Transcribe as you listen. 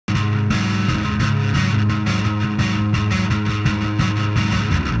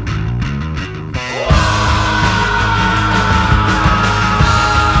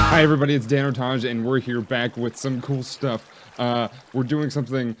Hi everybody, it's Danotage, and we're here back with some cool stuff. We're doing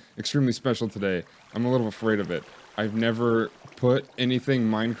something extremely special today. I'm a little afraid of it. I've never put anything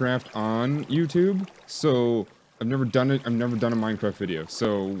Minecraft on YouTube, so I've never done it. I've never done a Minecraft video,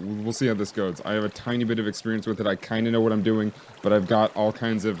 so we'll see how this goes. I have a tiny bit of experience with it. I kind of know what I'm doing, but I've got all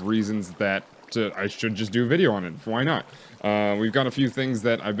kinds of reasons that I should just do a video on it. Why not? We've got a few things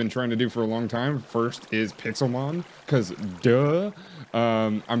that I've been trying to do for a long time. First is Pixelmon, because duh.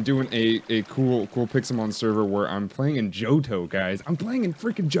 I'm doing a cool Pixelmon server where I'm playing in Johto, guys. I'm playing in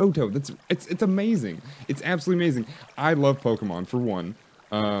freaking Johto. It's amazing. It's absolutely amazing. I love Pokemon, for one.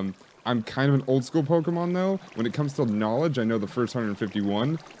 I'm kind of an old school Pokemon, though. When it comes to knowledge, I know the first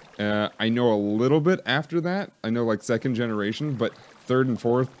 151. I know a little bit after that. I know, like, second generation, but third and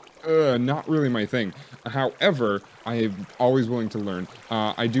fourth, not really my thing. However, I am always willing to learn.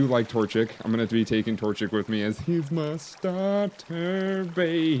 I do like Torchic. I'm gonna have to be taking Torchic with me as he's my starter,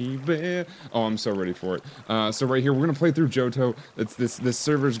 baby. Oh, I'm so ready for it. So right here, we're gonna play through Johto. This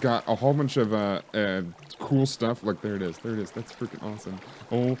server's got a whole bunch of cool stuff. Look, there it is. There it is. That's freaking awesome.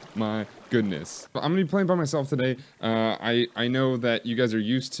 Oh my goodness. I'm gonna be playing by myself today. I know that you guys are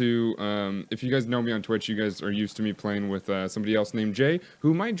used to, if you guys know me on Twitch, you guys are used to me playing with somebody else named Jay,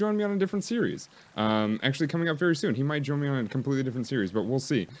 who might join me on a different series. Actually coming up very soon. He might join me on a completely different series, but we'll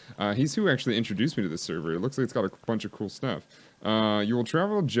see. He's who actually introduced me to this server. It looks like it's got a bunch of cool stuff. You will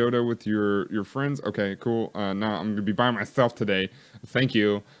travel Johto with your friends. Okay, cool. No, I'm gonna be by myself today. Thank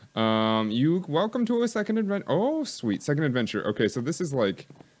you. Welcome to a second adventure. Oh, sweet. Second adventure. Okay, so this is like,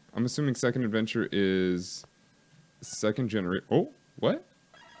 I'm assuming second adventure is second generation. Oh, what?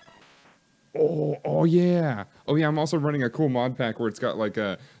 Oh yeah. Oh yeah, I'm also running a cool mod pack where it's got like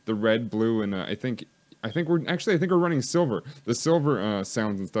the red, blue, and I think we're running silver. The silver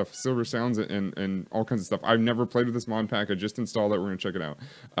sounds and stuff. Silver sounds and all kinds of stuff. I've never played with this mod pack. I just installed it. We're gonna check it out.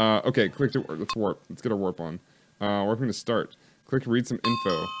 Okay, click to let's warp. Let's get a warp on. Warping to start. Click to read some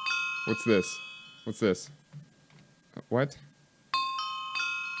info. What's this? What's this? What?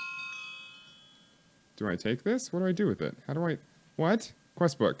 Do I take this? What do I do with it? How do I... What?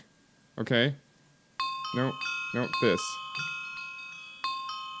 Quest book. Okay. No, this.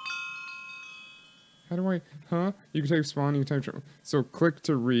 How do I... Huh? You can type spawn, you can type travel. So click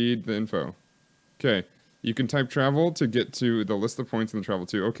to read the info. Okay. You can type travel to get to the list of points in the travel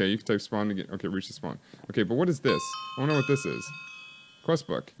to. Okay, you can type spawn to get... Okay, reach the spawn. Okay, but what is this? I want to know what this is. Quest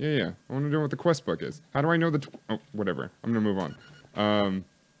book. Yeah. I want to know what the quest book is. How do I know the... Oh, whatever. I'm going to move on.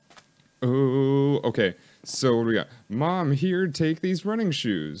 Oh, okay. So what do we got? Mom, here, take these running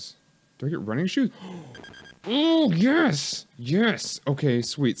shoes. Do I get running shoes? Oh, yes! Yes! Okay,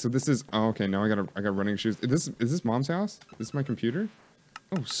 sweet. So this is... Oh, okay, now I got running shoes. Is this Mom's house? Is this my computer?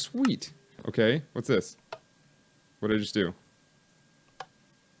 Oh, sweet. Okay, what's this? What did I just do?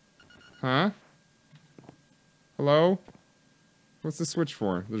 Huh? Hello? What's the switch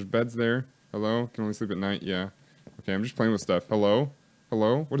for? There's beds there. Hello? Can only sleep at night? Yeah. Okay, I'm just playing with stuff. Hello?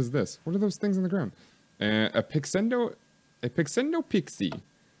 Hello? What is this? What are those things on the ground? A Pixendo Pixie.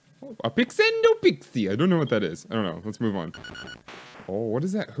 Oh, a Pixendo Pixie. I don't know what that is. I don't know. Let's move on. Oh, what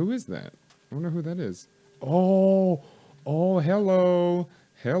is that? Who is that? I don't know who that is. Oh, hello.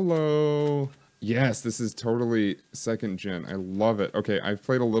 Hello. Yes, this is totally second gen. I love it. Okay, I've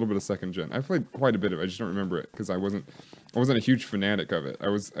played a little bit of second gen. I've played quite a bit of it. I just don't remember it because I wasn't a huge fanatic of it.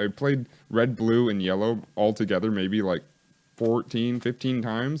 I played red, blue, and yellow all together maybe like 14, 15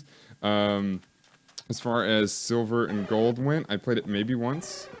 times. As far as silver and gold went, I played it maybe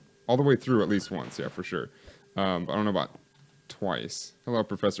once. All the way through at least once, yeah, for sure. But I don't know about twice. Hello,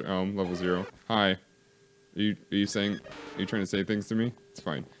 Professor Elm, level 0. Hi. Are you trying to say things to me? It's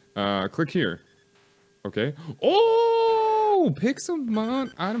fine. Click here. Okay. Oh!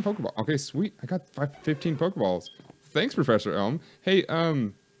 Pixelmon item Pokeball. Okay, sweet. I got 15 Pokeballs. Thanks, Professor Elm. Hey,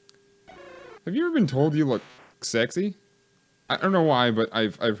 have you ever been told you look sexy? I don't know why, but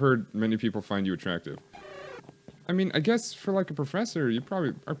I've heard many people find you attractive. I mean, I guess for like a professor, you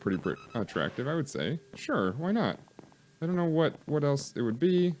probably are pretty attractive, I would say. Sure, why not? I don't know what else it would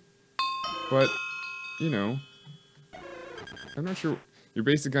be, but, you know, I'm not sure. Your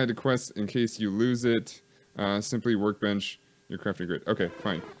basic guide to quests in case you lose it. Simply workbench, your crafting grid. Okay,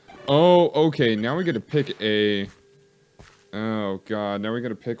 fine. Oh, okay, now we get to pick a... Oh, God, now we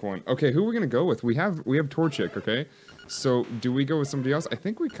gotta pick one. Okay, who are we gonna go with? We have Torchic, okay? So, do we go with somebody else? I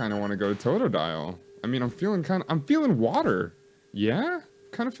think we kind of want to go to Totodile. I mean, I'm feeling water. Yeah?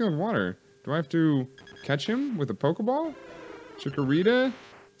 Kind of feeling water. Do I have to catch him with a Pokeball? Chikorita?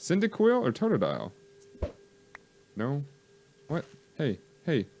 Cyndaquil? Or Totodile? No? What? Hey.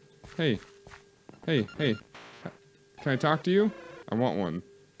 Can I talk to you? I want one.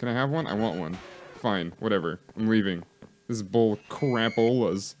 Can I have one? I want one. Fine, whatever. I'm leaving. This is bull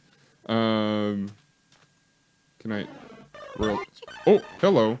crapolas. Can I... Oh,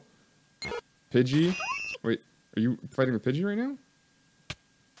 hello. Pidgey? Wait, are you fighting with Pidgey right now?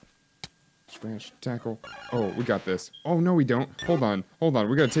 Smash, tackle. Oh, we got this. Oh, no, we don't. Hold on.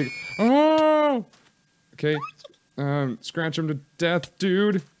 We gotta take... Oh! Okay. Scratch him to death,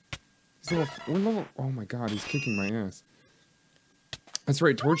 dude. He's we're level... Oh my god, he's kicking my ass. That's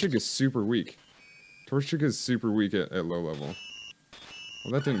right, Torchic is super weak. Torchic is super weak at low level.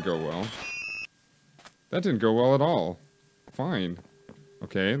 Well, that didn't go well. That didn't go well at all. Fine.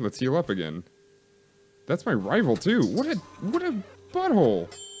 Okay, let's heal up again. That's my rival, too. What a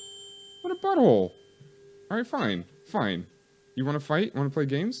butthole. What a butthole. Alright, fine. Fine. You want to fight? Want to play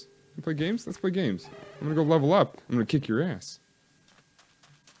games? You play games? Let's play games. I'm going to go level up. I'm going to kick your ass.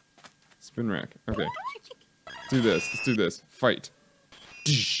 Spin rack. Okay. Let's do this. Let's do this. Fight.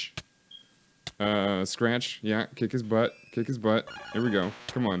 Scratch. Yeah, kick his butt. Kick his butt. There we go.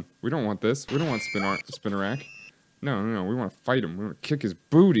 Come on. We don't want this. We don't want spin rack. No. We want to fight him. We want to kick his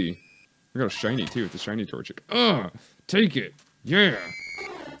booty. We got a shiny, too. It's a shiny Torchic. Ugh! Take it! Yeah!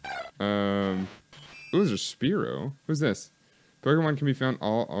 Ooh, there's a Spearow. Who's this? Pokemon can be found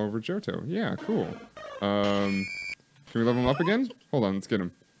all over Johto. Yeah, cool. Can we level him up again? Hold on, let's get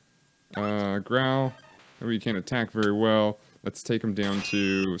him. Growl. Maybe you can't attack very well. Let's take him down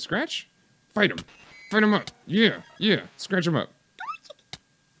to... Scratch? Fight him! Fight him up! Yeah! Scratch him up!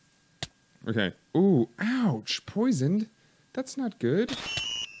 Okay. Ooh, ouch! Poisoned? That's not good.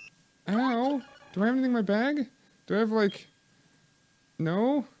 Ow! Do I have anything in my bag? Do I have, like...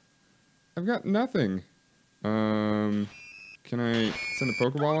 No? I've got nothing. Can I send a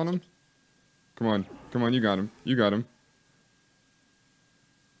Pokeball on him? Come on, you got him.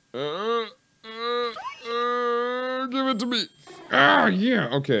 Give it to me. Ah, yeah.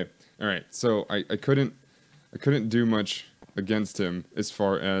 Okay. All right. So I couldn't do much against him as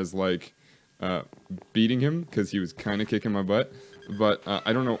far as like beating him because he was kind of kicking my butt. But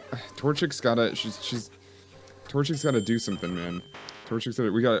I don't know. Torchic's gotta Torchic's gotta do something, man. Torchic's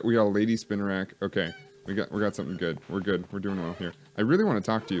gotta, we got a lady spin rack. Okay. We got something good. We're good. We're doing well here. I really want to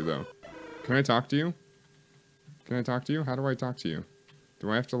talk to you though. Can I talk to you? How do I talk to you?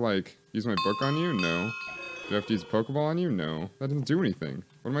 Do I have to like use my book on you? No. Do I have to use a Pokeball on you? No. That doesn't do anything.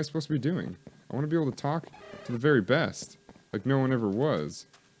 What am I supposed to be doing? I want to be able to talk to the very best. Like no one ever was.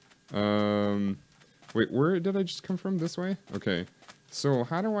 Wait, where did I just come from? This way? Okay. So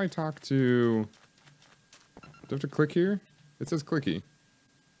how do I talk to... Do I have to click here? It says clicky.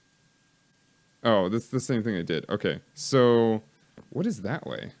 Oh, that's the same thing I did. Okay. So what is that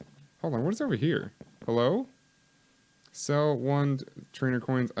way? Hold on. What is over here? Hello? Sell 1 trainer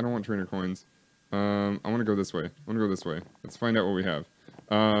coins. I don't want trainer coins. I want to go this way. Let's find out what we have.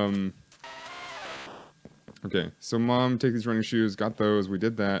 Okay, so mom, take these running shoes. Got those. We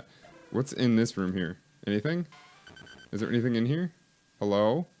did that. What's in this room here? Anything? Is there anything in here?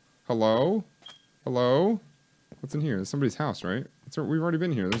 Hello? Hello? Hello? What's in here? It's somebody's house, right? We've already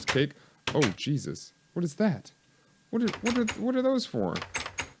been here. There's cake. Oh, Jesus. What is that? What are those for?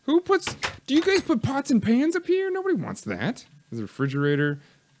 Who puts... Do you guys put pots and pans up here? Nobody wants that. There's a refrigerator.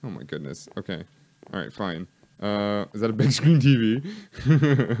 Oh, my goodness. Okay. All right, fine. Is that a big screen TV?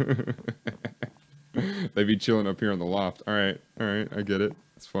 They'd be chilling up here on the loft. All right. I get it.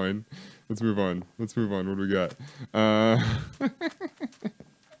 It's fine. Let's move on. What do we got?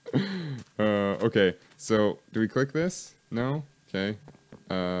 Okay. So, do we click this? No? Okay.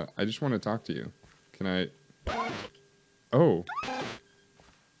 I just want to talk to you. Can I... Oh.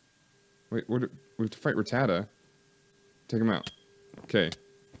 Wait, we have to fight Rattata. Take him out. Okay.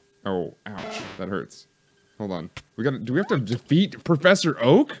 Oh, ouch. That hurts. Hold on. Do we have to defeat Professor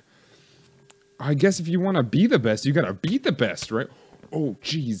Oak? I guess if you want to be the best, you gotta beat the best, right? Oh,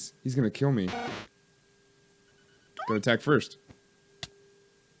 jeez. He's gonna kill me. Gotta attack first.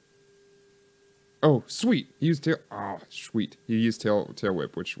 Oh, sweet. He used tail... Oh, sweet. He used tail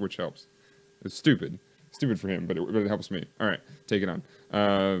whip, which helps. It's stupid. Stupid for him, but it helps me. Alright, take it on.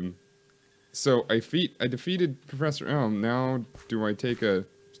 So, I defeated Professor Elm. Now, do I take a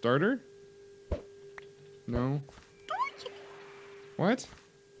starter? No? What?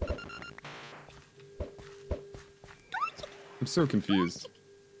 I'm so confused.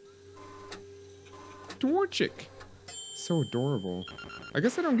 Torchic! So adorable. I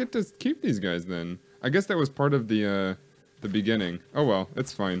guess I don't get to keep these guys then. I guess that was part of the beginning. Oh well,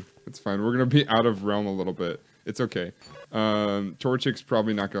 it's fine. It's fine. We're gonna be out of realm a little bit. It's okay. Torchic's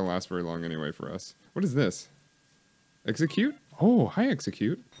probably not gonna last very long anyway for us. What is this? Execute? Oh, hi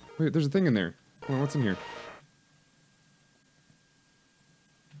Execute. Wait, there's a thing in there. Hold on, what's in here?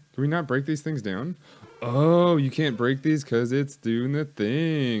 Can we not break these things down? Oh, you can't break these because it's doing the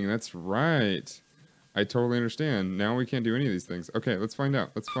thing. That's right. I totally understand. Now we can't do any of these things. Okay, let's find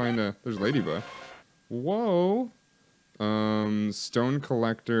out. Let's find, there's Ladybug. Whoa. Stone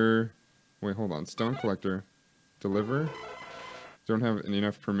collector. Wait, hold on. Stone collector. Deliver. Don't have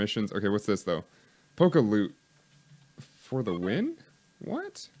enough permissions. Okay, what's this, though? Poke loot. For the win?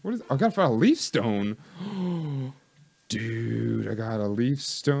 What? What is... I gotta find a leaf stone. Dude, I got a leaf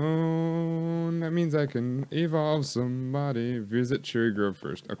stone. That means I can evolve somebody. Visit Cherry Grove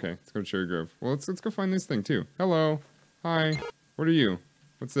first. Okay, let's go to Cherry Grove. Well, let's go find this thing, too. Hello. Hi. What are you?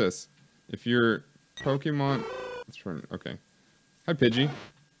 What's this? If you're Pokemon... Let's try... Okay. Hi, Pidgey.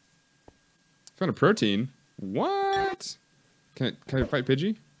 Found a protein. What? Can I fight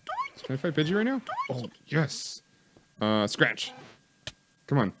Pidgey? Can I fight Pidgey right now? Oh, yes. Scratch.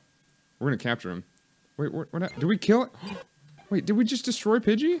 Come on. We're gonna capture him. Wait, what did we kill it? Wait, did we just destroy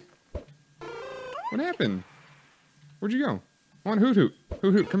Pidgey? What happened? Where'd you go? I want Hoot Hoot.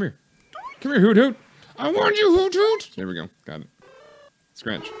 Hoot Hoot, come here. Come here, Hoot Hoot. I want you, Hoot Hoot. There we go. Got it.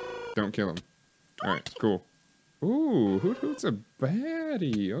 Scratch. Don't kill him. Alright, cool. Ooh, Hoot Hoot's a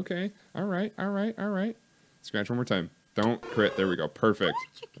baddie. Okay. Alright, alright, alright. Scratch one more time. Don't crit. There we go. Perfect.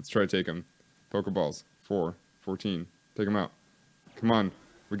 Let's try to take him. Pokeballs. 4. 14. Take him out. Come on.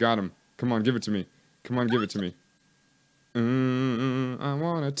 We got him. Come on, give it to me. Come on, give it to me. I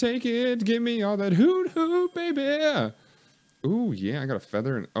wanna take it. Give me all that Hoot Hoot, baby. Ooh, yeah, I got a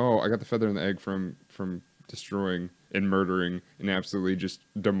feather. And oh, I got the feather and the egg from destroying and murdering and absolutely just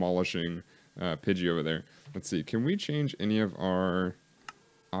demolishing Pidgey over there. Let's see. Can we change any of our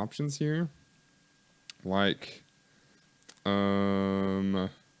options here? Like, let's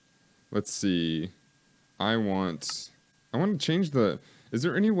see. I want to change the... Is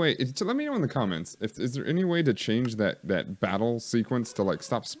there any way... let me know in the comments. Is there any way to change that battle sequence to, like,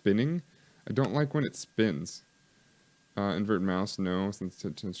 stop spinning? I don't like when it spins. Invert mouse, no. Since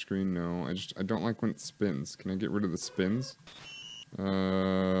to screen, no. I don't like when it spins. Can I get rid of the spins?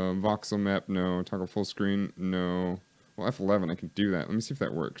 Voxel map, no. Toggle full screen, no. Well, F11, I can do that. Let me see if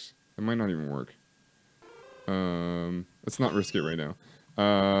that works. It might not even work. Let's not risk it right now.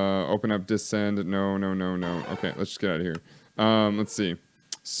 Open up descend. No, no, no, no. Okay, let's just get out of here. Let's see.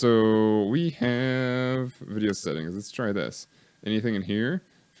 So we have video settings. Let's try this. Anything in here?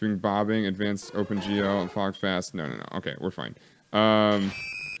 String bobbing, advanced OpenGL, and fog fast. No, no, no. Okay, we're fine.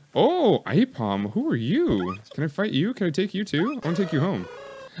 Oh, Aipom, who are you? Can I fight you? Can I take you too? I want to take you home.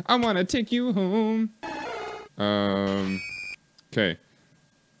 I want to take you home. Okay.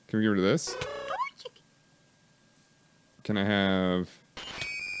 Can we get rid of this? Can I have...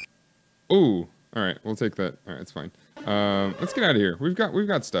 Ooh. Alright, we'll take that. Alright, it's fine. Let's get out of here. We've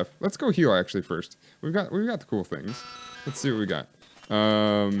got stuff. Let's go heal actually first. We've got the cool things. Let's see what we got.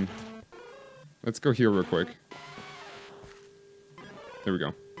 Let's go heal real quick. There we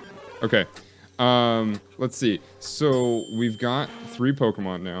go. Okay. Let's see. So we've got 3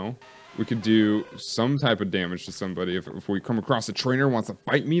 Pokemon now. We could do some type of damage to somebody if we come across a trainer who wants to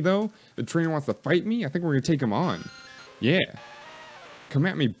fight me though. The trainer wants to fight me. I think we're gonna take him on. Yeah. Come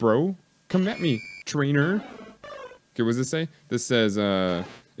at me, bro. Come at me, trainer. Okay, what does this say? This says,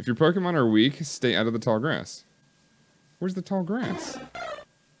 if your Pokemon are weak, stay out of the tall grass. Where's the tall grass?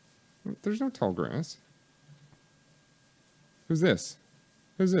 There's no tall grass. Who's this?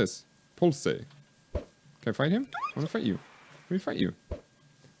 Who's this? Pulse. Can I fight him? I want to fight you. Let me fight you.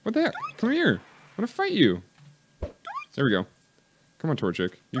 What the heck? Come here. I want to fight you. There we go. Come on,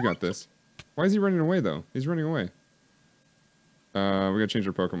 Torchic. You got this. Why is he running away, though? He's running away. We gotta change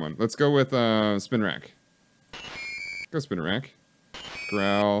our Pokemon. Let's go with Spinrack. Go Spinrack.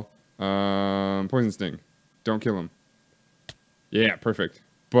 Growl. Poison Sting. Don't kill him. Yeah, perfect.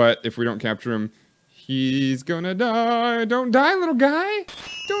 But if we don't capture him, he's gonna die. Don't die, little guy.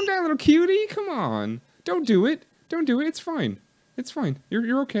 Don't die, little cutie. Come on. Don't do it. Don't do it. It's fine. It's fine.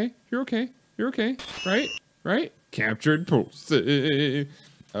 You're okay. You're okay. You're okay. Right? Right? Captured Pulse.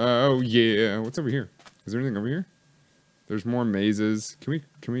 Oh yeah. What's over here? Is there anything over here? There's more mazes. Can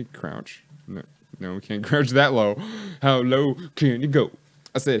we crouch? No, we can't crouch that low. How low can you go?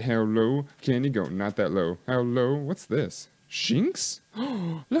 I said, how low can you go? Not that low. How low? What's this? Shinx?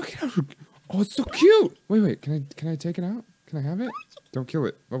 Look at how... Oh, it's so cute! Wait. Can I take it out? Can I have it? Don't kill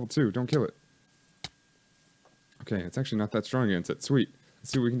it. Level 2. Don't kill it. Okay, it's actually not that strong against it. Sweet.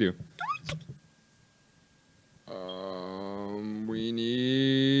 Let's see what we can do. We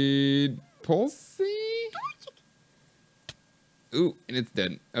need... Pulsey? Ooh, and it's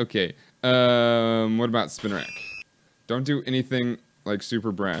dead. Okay. What about Spinrack? Don't do anything like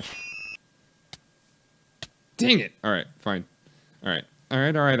super brash. Dang it! Alright, fine. Alright. All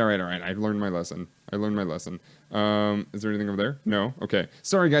right. I learned my lesson. Is there anything over there? No? Okay.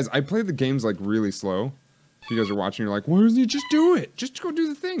 Sorry, guys. I play the games, like, really slow. If you guys are watching, you're like, why doesn't he just do it? Just go do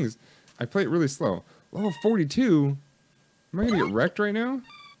the things. I play it really slow. Level 42? Am I gonna get wrecked right now?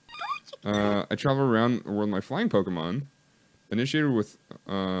 I travel around the world with my flying Pokemon. Initiated with,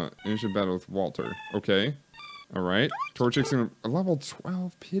 initiated battle with Walter. Okay. Alright. Torchic's in a level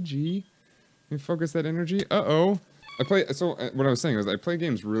 12 Pidgey. Can you focus that energy? Uh-oh. What I was saying is I play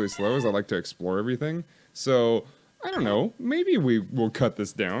games really slow as I like to explore everything. So, I don't know. Maybe we will cut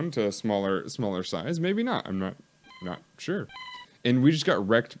this down to a smaller size. Maybe not. I'm not sure. And we just got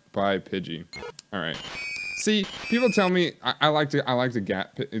wrecked by Pidgey. Alright. See, people tell me I like to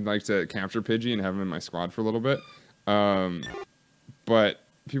capture Pidgey and have him in my squad for a little bit. But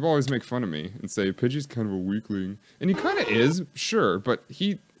people always make fun of me and say Pidgey's kind of a weakling. And he kind of is, sure, but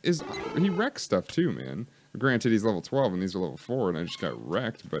he wrecks stuff too, man. Granted, he's level 12 and these are level 4 and I just got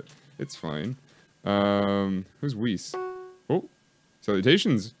wrecked, but it's fine. Who's Whis? Oh,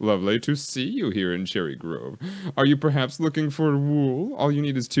 salutations. Lovely to see you here in Cherry Grove. Are you perhaps looking for wool? All you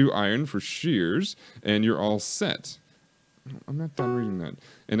need is 2 iron for shears, and you're all set. I'm not done reading that.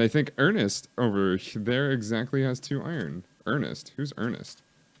 And I think Ernest over there exactly has 2 iron. Ernest? Who's Ernest?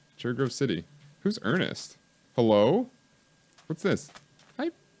 Cherry Grove City. Who's Ernest? Hello? What's this? Hi,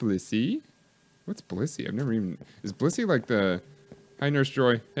 Blissey. What's Blissey? I've never even... Is Blissey like the... Hi, Nurse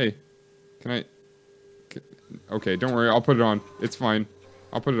Joy. Hey. Can I... Okay, don't worry. I'll put it on. It's fine.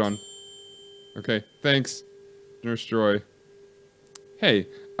 I'll put it on. Okay, thanks, Nurse Joy. Hey,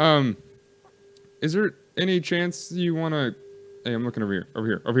 is there any chance you want to... Hey, I'm looking over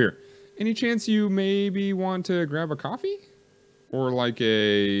here. Any chance you maybe want to grab a coffee? Or like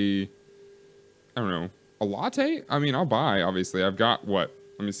a... I don't know. A latte? I mean, I'll buy, obviously. I've got what?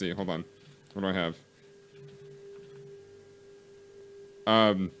 Let me see. Hold on. What do I have?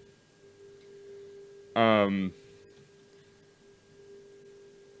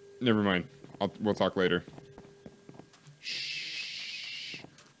 Never mind. We'll talk later. Shh.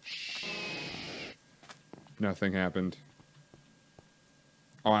 Nothing happened.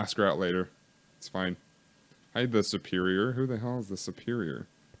 I'll ask her out later. It's fine. Hi, the superior. Who the hell is the superior?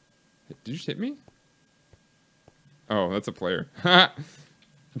 Hey, did you hit me? Oh, that's a player. I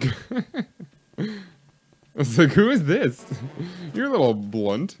was like, who is this? You're a little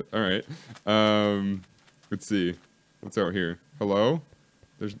blunt. Alright. Let's see. What's out here? Hello?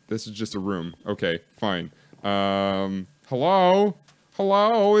 This is just a room. Okay, fine. Hello?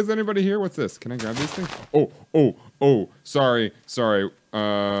 Hello? Is anybody here? What's this? Can I grab these things? Oh. Sorry.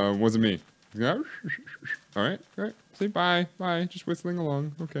 Wasn't me. Alright. Say bye. Bye. Just whistling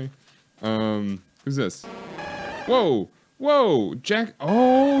along. Okay. Who's this? Whoa! Jack.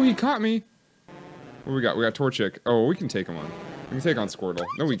 Oh, he caught me. What we got? We got Torchic. Oh, we can take him on. We can take on Squirtle.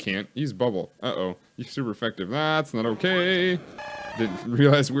 No, we can't. Use Bubble. Uh-oh. He's super effective. That's not okay. Didn't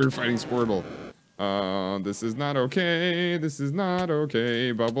realize we were fighting Squirtle. This is not okay. This is not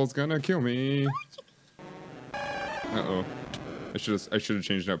okay. Bubble's gonna kill me. Uh-oh. I should have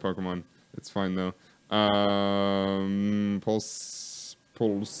changed out Pokemon. It's fine, though. Pulse.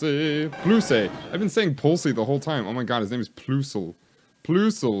 I've been saying Pulsey the whole time. Oh my god, his name is Plusle.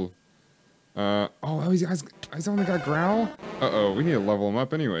 He's only got Growl? Uh-oh, we need to level him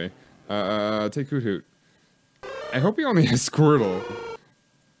up anyway. Take Hoot. I hope he only has Squirtle.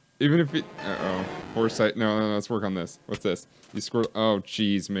 Even if he... Uh-oh. Foresight. No, let's work on this. What's this? You Squirtle... Oh,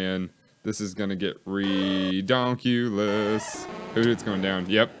 jeez, man. This is gonna get redonkulous. Hoot's going down.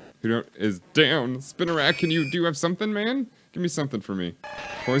 Yep. Hoot is down. Spinnerack, do you have something, man? Give me something for me.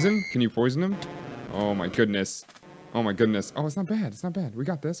 Poison? Can you poison him? Oh my goodness. Oh, it's not bad. We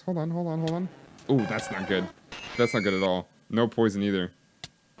got this. Hold on. Ooh, that's not good. That's not good at all. No poison either.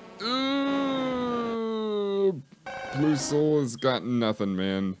 Ooh, Blue Soul has got nothing,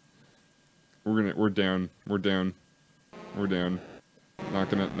 man. We're down. Not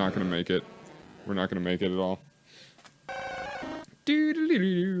gonna make it. We're not gonna make it at all.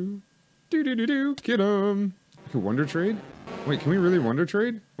 Do. Get him. I can Wonder Trade? Wait, can we really Wonder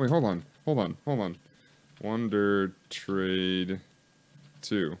Trade? Wait, hold on. Wonder Trade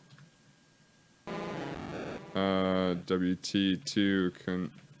 2. WT2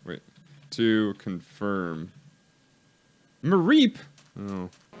 to confirm. Mareep! Oh,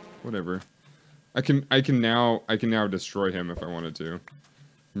 whatever. I can now destroy him if I wanted to.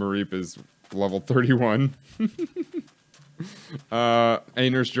 Mareep is level 31. Hey,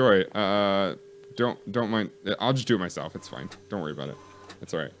 Nurse Joy, don't mind. I'll just do it myself. It's fine. Don't worry about it.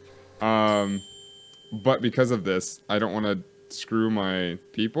 It's alright. But because of this, I don't want to screw my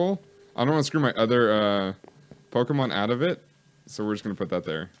people. I don't want to screw my other Pokemon out of it. So we're just going to put that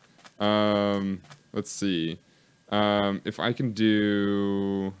there. Let's see. If I can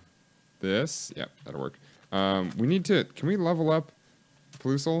do this. Yep, that'll work. We need to... Can we level up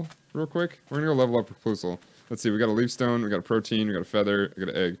Plusle real quick? We're going to go level up Plusle. Let's see. We got a leaf stone. We got a protein. We got a feather. We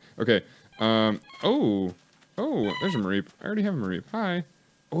got an egg. Okay. Oh, there's a Mareep. I already have a Mareep. Hi.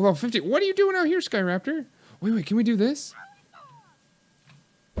 Oh, level 50. What are you doing out here, Skyraptor? Wait. Can we do this?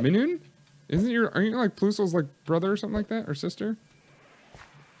 Minun? Aren't you like Plusle's like brother or something like that? Or sister?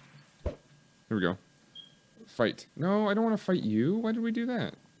 Here we go. Fight. No, I don't want to fight you. Why did we do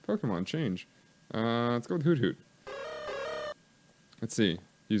that? Pokemon, change. Let's go with Hoot Hoot. Let's see.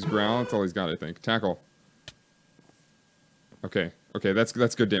 Use Growl. That's all he's got, I think. Tackle. Okay, that's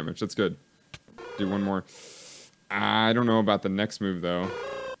good damage. That's good. Do one more. I don't know about the next move, though.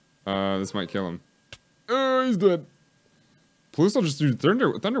 This might kill him. Oh, he's dead. Plusle just do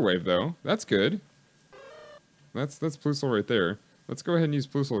Thunder Wave, though. That's good. That's Plusle right there. Let's go ahead and use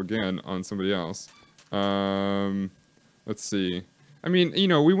Plusle again on somebody else. Let's see. I mean, you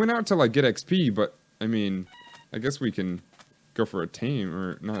know, we went out to, like, get XP, but, I mean, I guess we can go for a tame,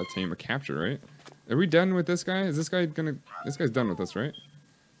 or not a tame, a capture, right? Are we done with this guy? Is this guy gonna... This guy's done with us, right?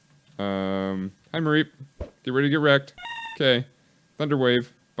 Hi, Mareep. Get ready to get wrecked. Okay. Thunder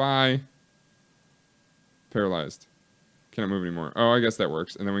Wave. Bye. Paralyzed. Cannot move anymore. Oh, I guess that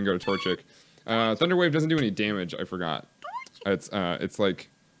works. And then we can go to Torchic. Thunder Wave doesn't do any damage. I forgot. It's like...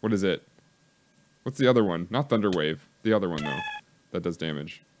 What is it? What's the other one? Not Thunder Wave. The other one, though. That does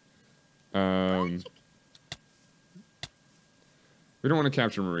damage. We don't want to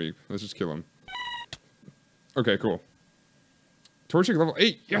capture Mareep. Let's just kill him. Okay, cool. Torchic level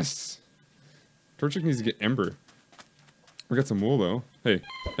 8. Yes! Torchic needs to get Ember. We got some wool, though. Hey.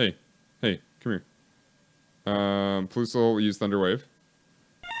 Come here. Plusle will use Thunder Wave.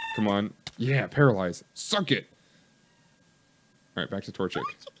 Come on. Yeah, Paralyze. Suck it! Alright, back to Torchic.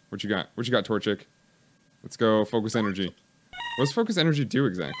 What you got? Torchic? Let's go Focus Energy. What does Focus Energy do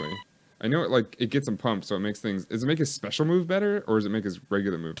exactly? I know it gets him pumped, so it makes things... Does it make his special move better, or does it make his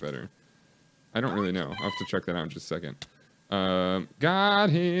regular move better? I don't really know. I'll have to check that out in just a second. Got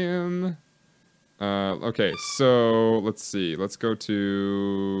him! Okay, so let's see. Let's go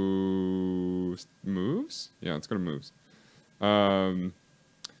to... Moves? Yeah, let's go to moves.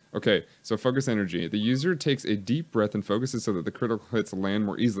 Okay, so Focus Energy. The user takes a deep breath and focuses so that the critical hits land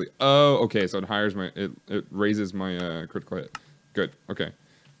more easily. Oh, okay, so it raises my critical hit. Good, okay.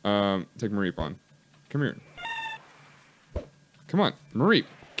 Take Mareep on. Come here. Come on, Mareep.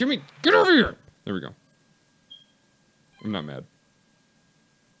 Get over here! There we go. I'm not mad.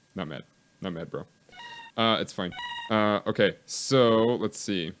 Not mad, bro. It's fine. Okay, so let's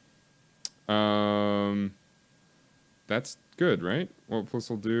see. That's good, right? What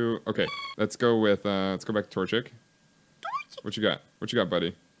Plusle do? Okay, let's go with, let's go back to Torchic. What you got? What you got,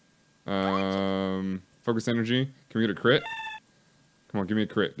 buddy? Focus Energy. Can we get a crit? Come on, give me a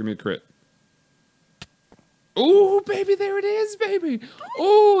crit. Give me a crit. Oh, baby, there it is, baby.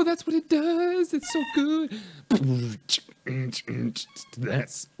 Oh, that's what it does. It's so good.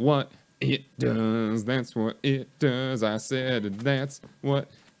 That's what it does. That's what it does. I said that's what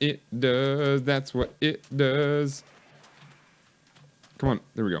it does. That's what it does. Come on.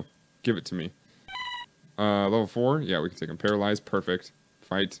 There we go. Give it to me. Level 4. Yeah, we can take him. Paralyzed. Perfect.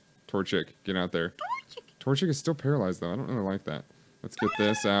 Fight. Torchic. Get out there. Torchic is still paralyzed, though. I don't really like that. Let's get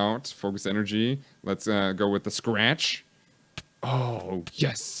this out. Focus Energy. Let's go with the Scratch. Oh,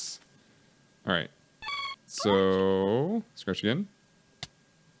 yes. All right. So, Scratch again.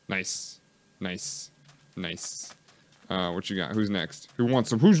 Nice. Nice. Nice. What you got? Who's next? Who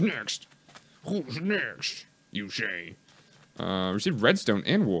wants some? Who's next? Who's next? You say. Received redstone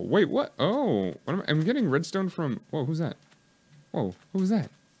and wool. Wait, what? Oh, what I'm getting redstone from... Whoa, who's that? Whoa, who was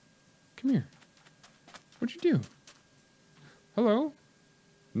that? Come here. What'd you do? Hello?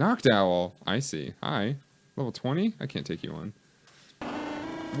 Knocked Owl. I see. Hi. Level 20? I can't take you on.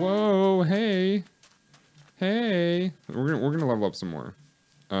 Whoa, hey. Hey. We're gonna level up some more.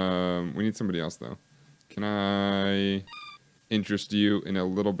 We need somebody else, though. Can I interest you in a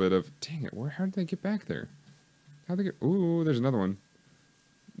little bit of... Dang it, how did they get back there? How'd they get... Ooh, there's another one.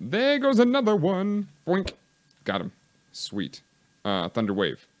 There goes another one. Boink. Got him. Sweet. Thunder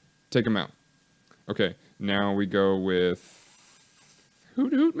Wave. Take him out. Okay, now we go with...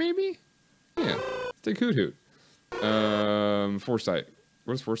 Hoot Hoot, maybe? Yeah, let's take Hoot Hoot. Foresight.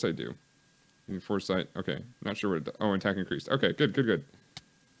 What does Foresight do? Foresight. Okay, not sure what it does. Oh, attack increased. Okay, good. There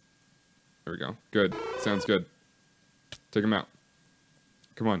we go. Good. Sounds good. Take him out.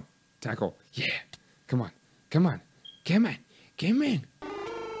 Come on. Tackle. Yeah. Come on. Come in. Yeah,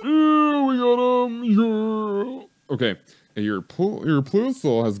 we got him. Yeah. Okay, your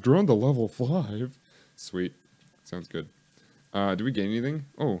Plusle has grown to level 5. Sweet. Sounds good. Do we gain anything?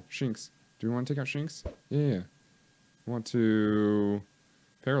 Oh, Shinx. Do we want to take out Shinx? Yeah. Want to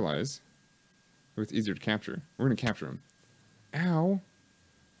paralyze. So it's easier to capture. We're going to capture him. Ow.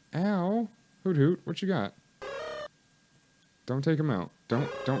 Ow. Hoot hoot. What you got? Don't take him out.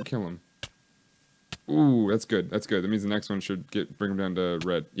 Don't kill him. Ooh, that's good. That's good. That means the next one should bring him down to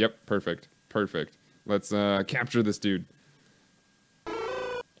red. Yep, perfect. Perfect. Let's capture this dude.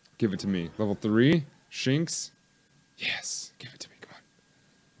 Give it to me. Level 3. Shinx. Yes. Give it to me. Come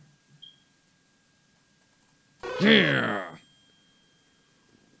on. Yeah.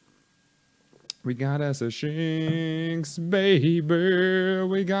 We got us a Shinx, baby.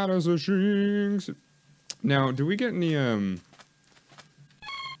 We got us a Shinx. Now, do we get any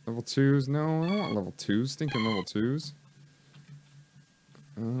level 2s? No, I don't want level 2s. Stinking level 2s.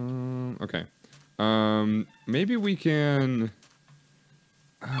 Okay. Maybe we can...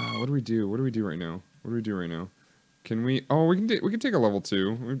 what do we do? What do we do right now? What do we do right now? Can we... Oh, we can take a level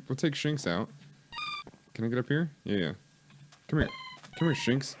 2. We'll take Shinx out. Can I get up here? Yeah. Come here. Come here,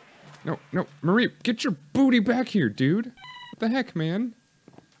 Shinx. No. Marie, get your booty back here, dude. What the heck, man?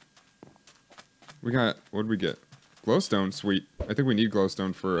 We got... What did we get? Glowstone. Sweet. I think we need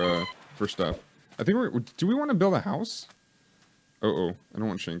glowstone for stuff. I think we're... Do we want to build a house? Oh. I don't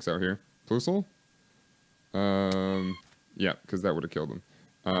want Shinx out here. Plusle? Yeah, because that would have killed him.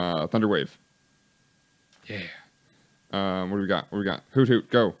 Thunder Wave. Yeah. What do we got? What do we got? Hoot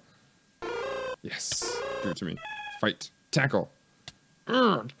hoot, go. Yes. Give it to me. Fight. Tackle.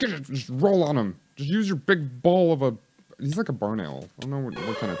 Get it. Just roll on him. Just use your big ball of a... He's like a barn owl. I don't know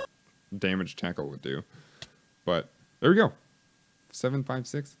what kind of damage tackle would do. But there we go.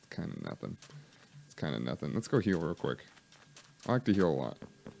 756. It's kind of nothing. It's kind of nothing. Let's go heal real quick. I like to heal a lot.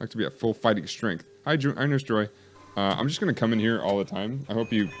 I like to be at full fighting strength. Hi, Nurse Joy. I'm just going to come in here all the time. I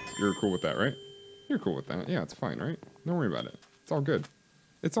hope you're cool with that, right? You're cool with that. Yeah, it's fine, right? Don't worry about it. It's all good.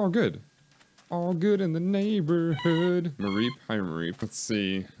 It's all good. All good in the neighborhood. Mareep. Hi, Mareep. Let's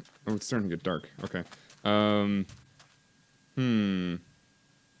see. Oh, it's starting to get dark. Okay.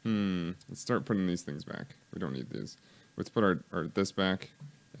 Let's start putting these things back. We don't need these. Let's put our this back,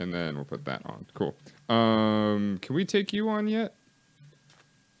 and then we'll put that on. Cool. Can we take you on yet?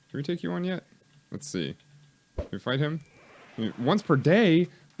 Can we take you on yet? Let's see. Can we fight him? Once per day?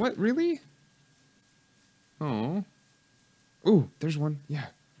 What? Really? Oh. Ooh, there's one. Yeah.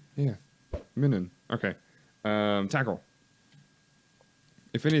 Minin. Okay. Tackle.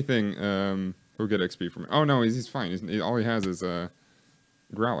 If anything, he'll get XP from it. Oh, no, he's fine. All he has is,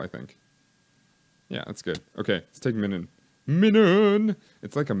 Growl, I think. Yeah, that's good. Okay, let's take Minin. Minin!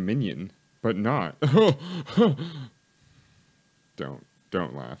 It's like a minion, but not.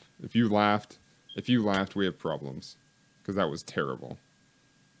 Don't laugh. If you laughed, we have problems. Because that was terrible.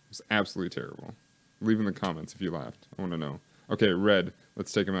 It was absolutely terrible. Leave in the comments if you laughed. I want to know. Okay, red.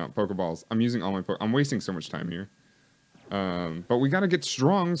 Let's take him out. Pokeballs. I'm using all my I'm wasting so much time here. But we gotta get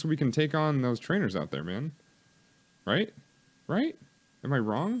strong so we can take on those trainers out there, man. Right? Right? Am I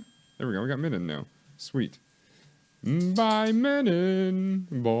wrong? There we go. We got Minin now. Sweet. Bye, Minin.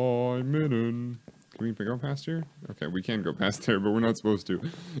 Bye, Minin. Can we go past here? Okay, we can go past there, but we're not supposed to.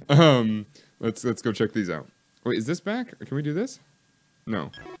 Let's go check these out. Wait, is this back? Or can we do this?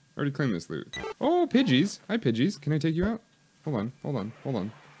 No. I already claimed this loot. Oh, Pidgeys. Hi, Pidgeys. Can I take you out? Hold on.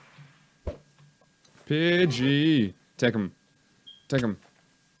 Pidgey. Take him.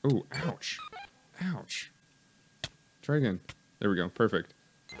 Ooh, ouch. Ouch. Try again. There we go. Perfect.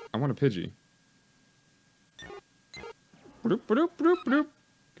 I want a Pidgey. Can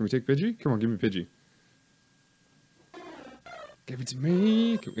we take Pidgey? Come on, give me Pidgey. Give it to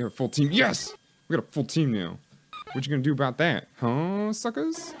me. We have a full team. Yes! We got a full team now. What you gonna do about that? Huh,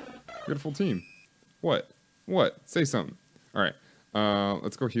 suckers? We got a full team. What? Say something. Alright.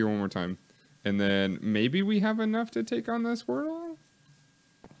 Let's go heal one more time. And then maybe we have enough to take on this Squirtle?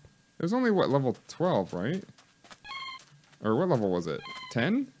 It was only, what, level 12, right? Or what level was it?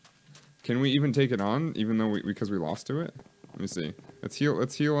 10? Can we even take it on, even though because we lost to it? Let me see. Let's heal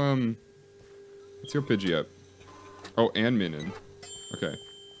Pidgey up. Oh, and Minin. Okay.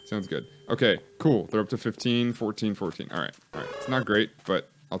 Sounds good. Okay, cool. They're up to 15, 14. Alright. It's not great, but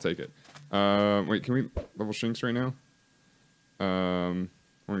I'll take it. Wait, can we level Shinx right now? I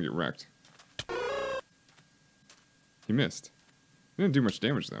want to get wrecked. He missed. He didn't do much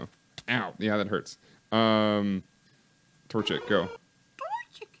damage, though. Ow. Yeah, that hurts. Torchic, go.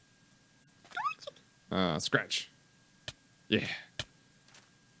 Scratch. Yeah.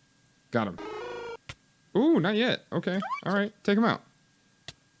 Got him. Ooh, not yet. Okay. Alright. Take him out.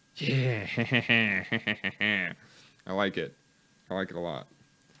 Yeah. I like it. I like it a lot.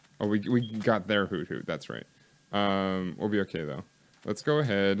 Oh, we got their Hoot Hoot. That's right. We'll be okay, though. Let's go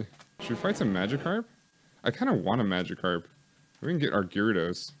ahead. Should we fight some Magikarp? I kind of want a Magikarp. We can get our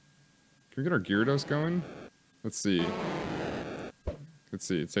Gyarados. Can we get our Gyarados going? Let's see. Let's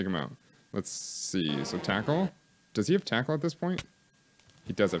see. Let's take him out. Let's see. So Tackle. Does he have Tackle at this point?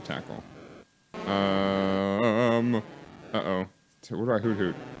 He does have Tackle. Uh-oh. What do I Hoot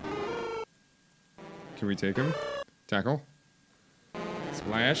Hoot? Can we take him? Tackle.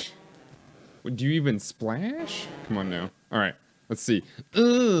 Splash. Do you even splash? Come on now. Alright. Let's see.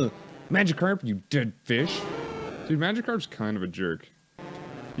 Ugh! Magikarp, you dead fish. Dude, Magikarp's kind of a jerk.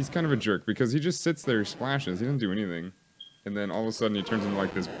 He's kind of a jerk because he just sits there, splashes, he doesn't do anything. And then all of a sudden he turns into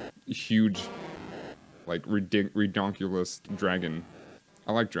like this huge, like redonkulous dragon.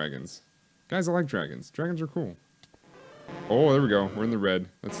 I like dragons. Guys, I like dragons. Dragons are cool. Oh, there we go. We're in the red.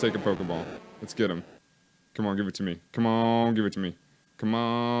 Let's take a Pokeball. Let's get him. Come on, give it to me. Come on, give it to me. Come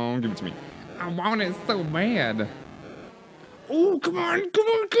on, give it to me. I want it so bad. Oh, come on, come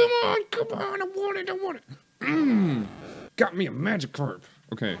on, come on, come on. I want it, I want it. Mmm. Got me a Magikarp.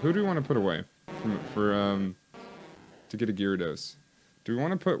 Okay, who do we want to put away to get a Gyarados? Do we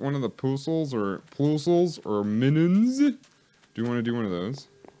want to put one of the Plusles or Minions? Do we want to do one of those?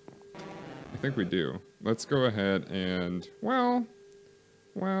 I think we do. Let's go ahead and, well,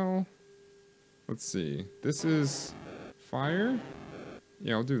 let's see. This is fire?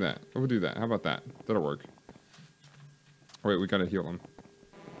 Yeah, I'll do that. We'll do that. How about that? That'll work. Oh, wait, we gotta heal him.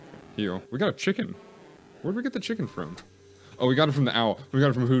 Heal. We got a chicken. Where'd we get the chicken from? Oh, we got it from the owl. We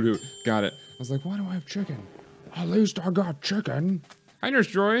got it from Hoot Hoot. Got it. I was like, why do I have chicken? At least I got chicken. Hi, Nurse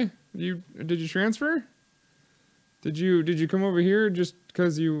Joy. Did you transfer? Did you come over here just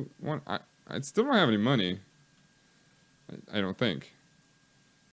because you want? I still don't have any money. I don't think.